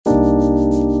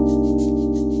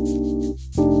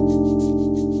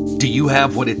you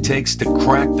have what it takes to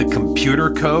crack the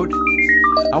computer code?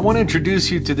 I want to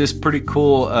introduce you to this pretty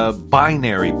cool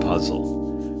binary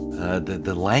puzzle,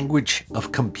 the language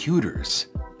of computers,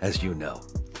 as you know.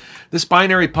 This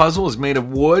binary puzzle is made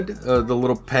of wood. The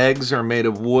little pegs are made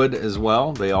of wood as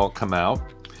well. They all come out.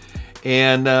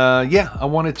 And yeah, I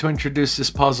wanted to introduce this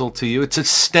puzzle to you. It's a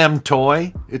STEM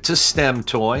toy. It's a STEM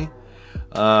toy.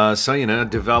 So, you know,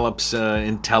 it develops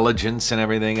intelligence and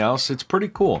everything else. It's pretty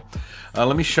cool.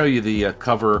 Let me show you the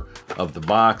cover of the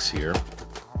box here.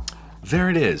 There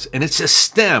it is. And it's a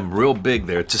STEM, real big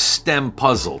there. It's a STEM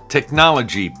puzzle.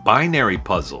 Technology, binary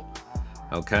puzzle.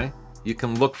 Okay? You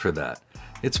can look for that.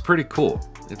 It's pretty cool.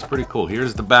 It's pretty cool.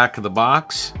 Here's the back of the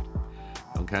box.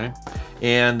 Okay?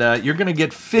 And you're going to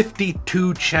get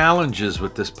 52 challenges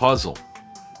with this puzzle.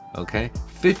 Okay?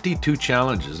 52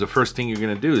 challenges. The first thing you're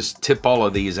going to do is tip all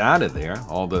of these out of there,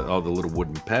 all the little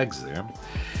wooden pegs there.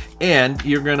 And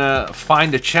you're going to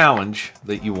find a challenge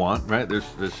that you want, right? There's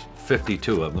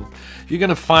 52 of them. You're going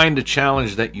to find a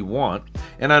challenge that you want.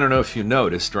 And I don't know if you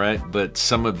noticed, right? But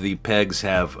some of the pegs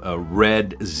have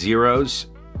red zeros.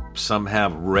 Some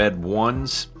have red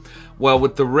ones. Well,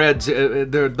 with the reds,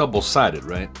 they're double-sided,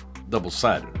 right?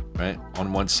 Double-sided, right?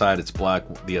 On one side it's black,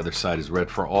 the other side is red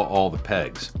for all the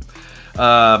pegs.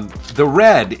 The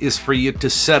red is for you to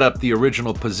set up the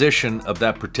original position of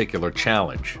that particular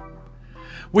challenge,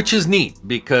 which is neat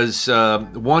because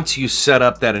once you set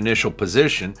up that initial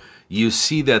position, you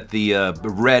see that the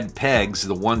red pegs,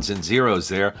 the ones and zeros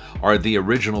there, are the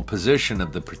original position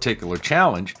of the particular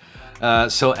challenge.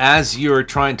 So as you're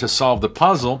trying to solve the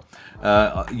puzzle,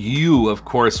 you, of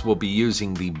course, will be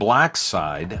using the black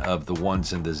side of the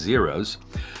ones and the zeros.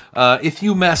 If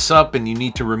you mess up and you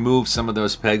need to remove some of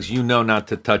those pegs, you know not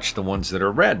to touch the ones that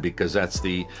are red because that's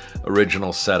the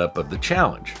original setup of the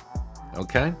challenge.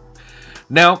 Okay?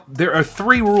 Now, there are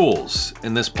 3 rules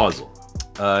in this puzzle.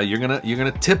 You're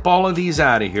gonna tip all of these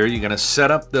out of here. You're gonna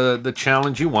set up the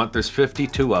challenge you want. There's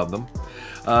 52 of them.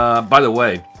 By the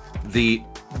way, the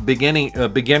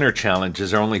beginner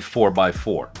challenges are only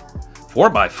 4x4.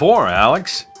 4x4,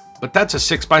 Alex? But that's a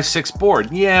 6x6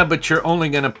 board. Yeah, but you're only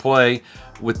gonna play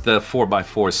with the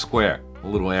 4x4 square, a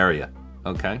little area.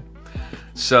 Okay?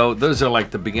 So those are like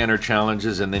the beginner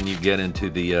challenges, and then you get into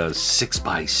the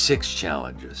 6x6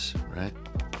 challenges, right?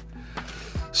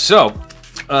 So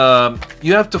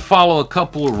you have to follow a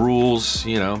couple of rules,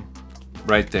 you know,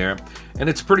 right there, and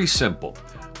it's pretty simple.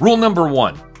 Rule number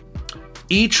 1: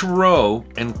 each row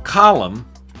and column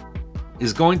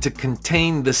is going to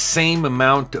contain the same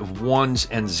amount of ones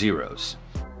and zeros.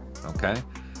 Okay,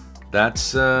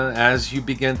 that's as you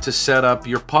begin to set up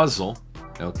your puzzle.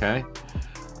 Okay,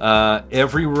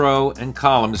 every row and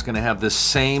column is going to have the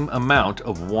same amount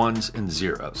of ones and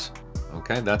zeros.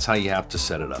 Okay, that's how you have to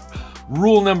set it up.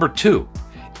 Rule number 2: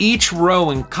 each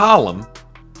row and column,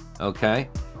 okay,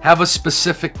 have a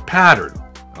specific pattern.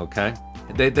 Okay,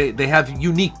 they have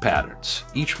unique patterns,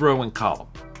 each row and column.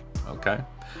 Okay,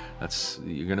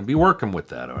 you're going to be working with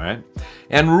that. All right.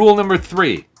 And rule number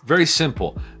 3, very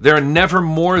simple: there are never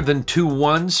more than 2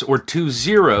 ones or 2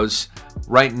 zeros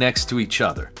right next to each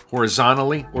other,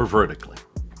 horizontally or vertically.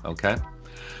 Okay,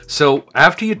 so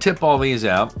after you tip all these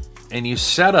out and you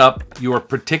set up your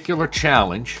particular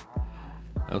challenge,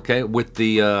 okay, with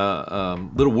the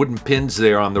little wooden pins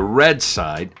there on the red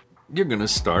side, you're going to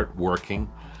start working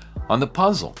on the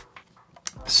puzzle.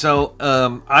 So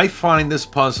I find this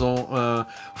puzzle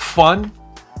fun,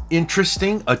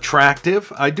 interesting,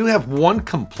 attractive. I do have one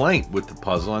complaint with the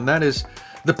puzzle, and that is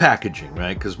the packaging,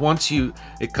 right? Because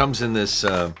it comes in this,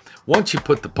 once you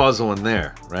put the puzzle in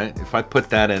there, right? If I put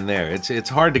that in there, it's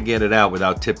hard to get it out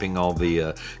without tipping all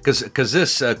the, because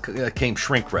this came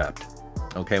shrink wrapped,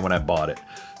 okay, when I bought it.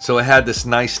 So it had this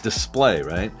nice display,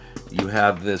 right? You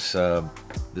have this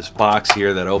this box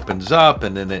here that opens up,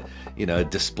 and then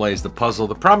it displays the puzzle.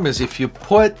 The problem is if you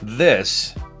put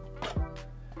this,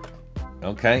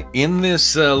 okay, in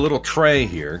this little tray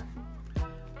here,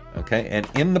 okay, and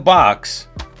in the box,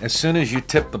 as soon as you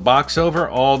tip the box over,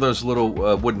 all those little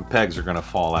wooden pegs are going to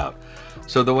fall out.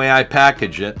 So the way I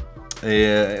package it,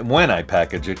 when I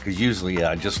package it, because usually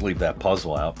I just leave that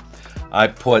puzzle out, I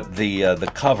put the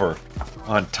cover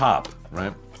on top,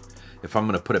 right? If I'm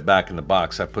going to put it back in the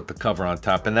box, I put the cover on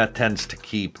top, and that tends to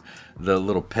keep the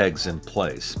little pegs in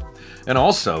place. And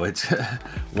also, it's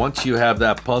once you have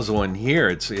that puzzle in here,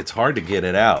 it's hard to get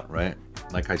it out, right?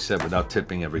 Like I said, without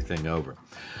tipping everything over.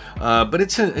 But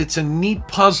it's a neat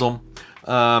puzzle.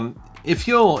 If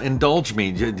you'll indulge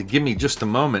me, give me just a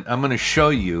moment, I'm going to show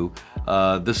you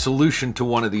the solution to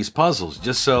one of these puzzles,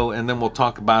 and then we'll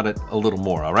talk about it a little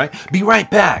more. All right? Be right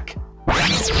back.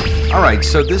 All right,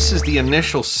 so this is the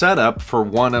initial setup for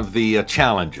one of the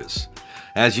challenges.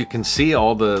 As you can see,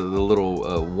 all the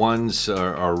little ones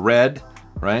are red,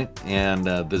 right? And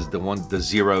the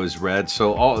zero is red.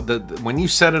 So when you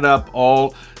set it up,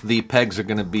 all the pegs are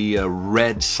going to be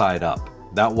red side up.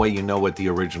 That way you know what the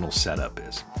original setup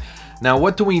is. Now,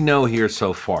 what do we know here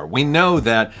so far? We know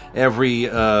that every,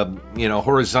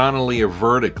 horizontally or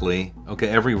vertically, okay,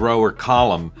 every row or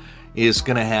column is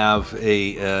going to have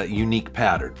a unique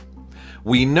pattern.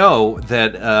 We know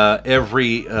that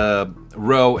every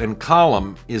row and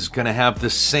column is going to have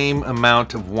the same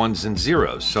amount of ones and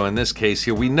zeros. So in this case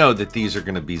here, we know that these are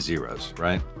going to be zeros,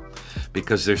 right?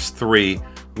 Because there's 3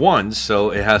 ones,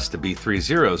 so it has to be 3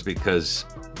 zeros because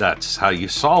that's how you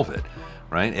solve it,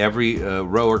 right? Every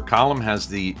row or column has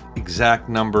the exact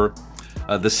number,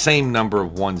 the same number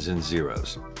of ones and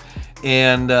zeros.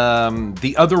 And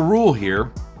the other rule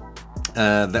here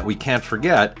that we can't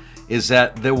forget is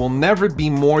that there will never be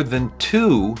more than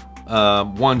 2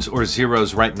 ones or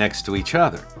zeros right next to each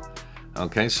other.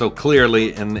 Okay, so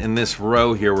clearly in this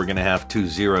row here, we're going to have 2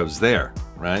 zeros there,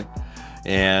 right?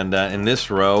 And in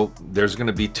this row, there's going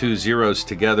to be 2 zeros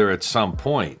together at some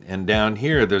point. And down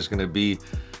here, there's going to be,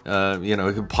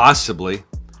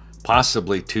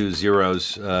 possibly 2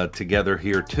 zeros together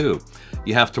here too.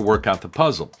 You have to work out the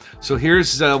puzzle. So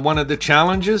here's one of the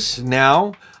challenges.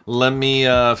 Now, let me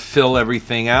fill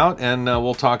everything out, and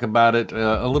we'll talk about it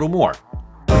a little more.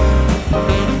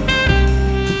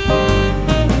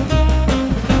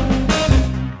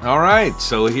 All right,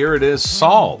 so here it is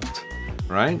solved,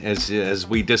 right? As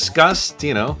we discussed,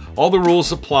 all the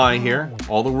rules apply here.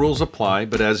 All the rules apply,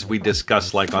 but as we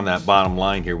discussed, like on that bottom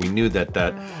line here, we knew that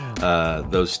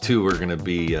those 2 were going to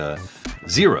be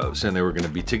zeros, and they were going to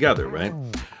be together, right?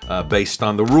 Based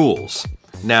on the rules.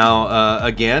 Now,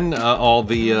 again, all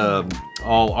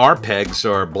our pegs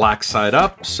are black side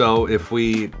up, so if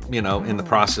we, in the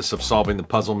process of solving the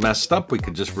puzzle messed up, we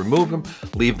could just remove them,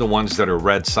 leave the ones that are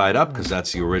red side up, because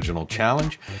that's the original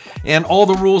challenge. And all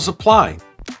the rules apply,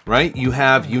 right? You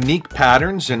have unique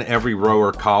patterns in every row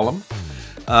or column.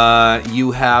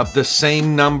 You have the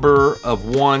same number of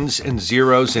ones and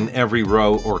zeros in every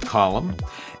row or column.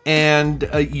 And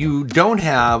you don't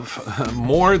have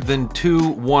more than 2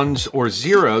 ones or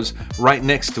zeros right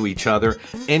next to each other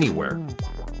anywhere,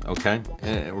 okay?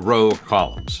 Row or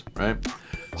columns, right?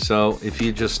 So if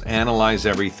you just analyze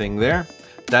everything there,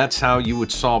 that's how you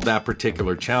would solve that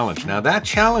particular challenge. Now that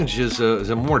challenge is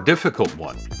a more difficult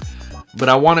one, but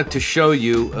I wanted to show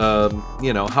you,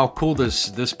 how cool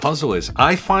this puzzle is.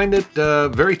 I find it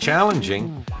very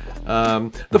challenging.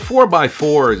 The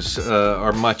 4x4s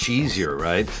are much easier,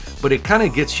 right? But it kind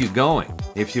of gets you going.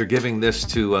 If you're giving this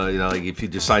to, like if you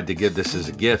decide to give this as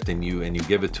a gift and you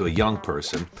give it to a young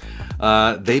person,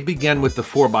 they begin with the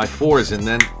 4x4s, and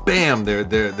then bam,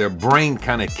 their brain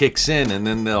kind of kicks in, and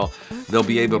then they'll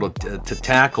be able to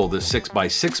tackle the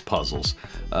 6x6 puzzles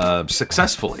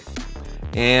successfully.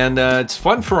 And it's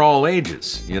fun for all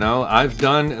ages. I've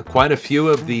done quite a few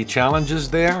of the challenges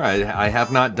there. I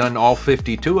have not done all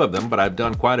 52 of them, but I've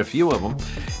done quite a few of them.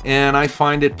 And I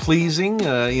find it pleasing,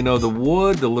 the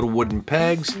wood, the little wooden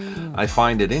pegs. I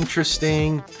find it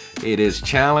interesting. It is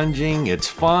challenging. It's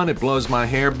fun. It blows my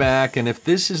hair back. And if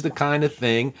this is the kind of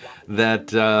thing that,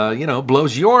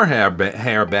 blows your hair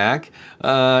back,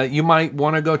 you might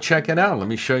want to go check it out. Let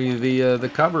me show you the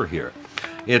cover here.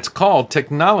 It's called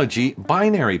Technology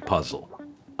Binary Puzzle,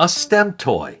 a STEM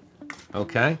toy.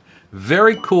 Okay,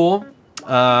 very cool.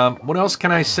 What else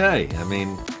can I say? I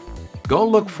mean, go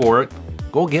look for it.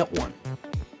 Go get one.